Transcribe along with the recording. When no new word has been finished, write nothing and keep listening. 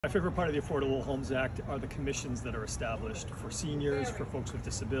My favorite part of the Affordable Homes Act are the commissions that are established for seniors, for folks with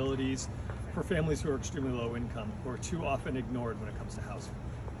disabilities, for families who are extremely low income, who are too often ignored when it comes to housing.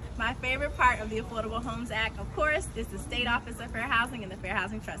 My favorite part of the Affordable Homes Act, of course, is the State Office of Fair Housing and the Fair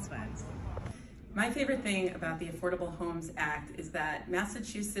Housing Trust Funds. My favorite thing about the Affordable Homes Act is that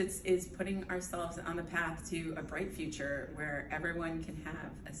Massachusetts is putting ourselves on the path to a bright future where everyone can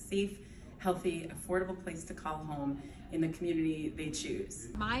have a safe, healthy, affordable place to call home in the community they choose.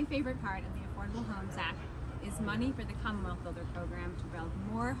 My favorite part of the Affordable Homes Act is money for the Commonwealth Builder Program to build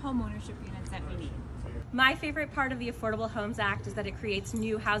more homeownership units that we need. My favorite part of the Affordable Homes Act is that it creates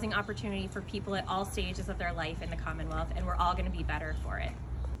new housing opportunity for people at all stages of their life in the Commonwealth, and we're all going to be better for it.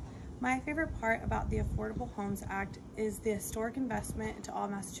 My favorite part about the Affordable Homes Act is the historic investment into all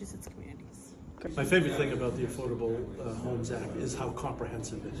Massachusetts communities. My favorite thing about the Affordable Homes Act is how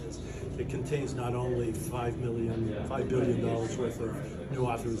comprehensive it is. It contains not only $5 billion worth of new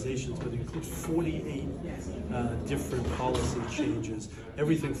authorizations, but it includes 48 different policy changes.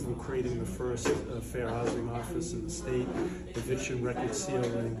 Everything from creating the first fair housing office in the state, eviction record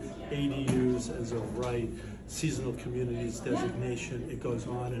sealing, ADUs as a right, seasonal communities designation, it goes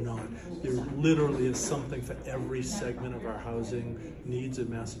on and on. There literally is something for every segment of our housing needs in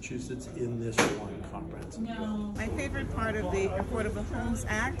Massachusetts in this one comprehensive bill. My favorite part of the Affordable Homes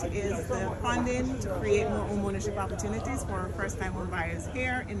Act is the funding to create more homeownership opportunities for first-time home buyers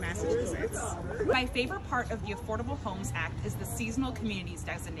here in Massachusetts. My favorite part of the Affordable Homes Act is the seasonal communities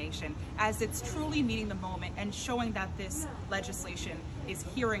designation, as it's truly meeting the moment and showing that this legislation is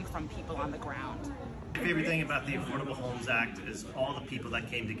hearing from people on the ground. My favorite thing about the Affordable Homes Act is all the people that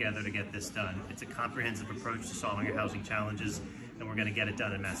came together to get this done. It's a comprehensive approach to solving your housing challenges, and we're going to get it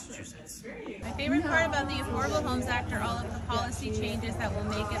done in Massachusetts. My favorite part about the Affordable Homes Act are all of the policy changes that will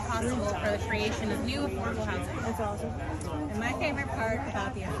make it possible for the creation of new affordable housing. That's awesome. And my favorite part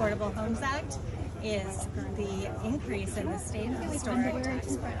about the Affordable Homes Act is the increase in the state historic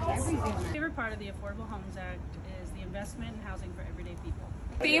tax credits. My favorite part of the Affordable Homes Act is the investment in housing for everyday people.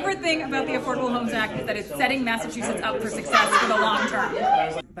 Favorite thing about the Affordable Homes Act is that it's setting Massachusetts up for success for the long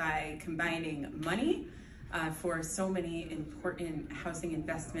term. By combining money for so many important housing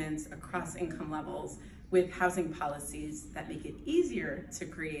investments across income levels with housing policies that make it easier to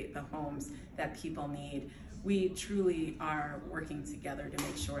create the homes that people need, we truly are working together to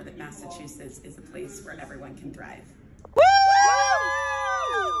make sure that Massachusetts is a place where everyone can thrive.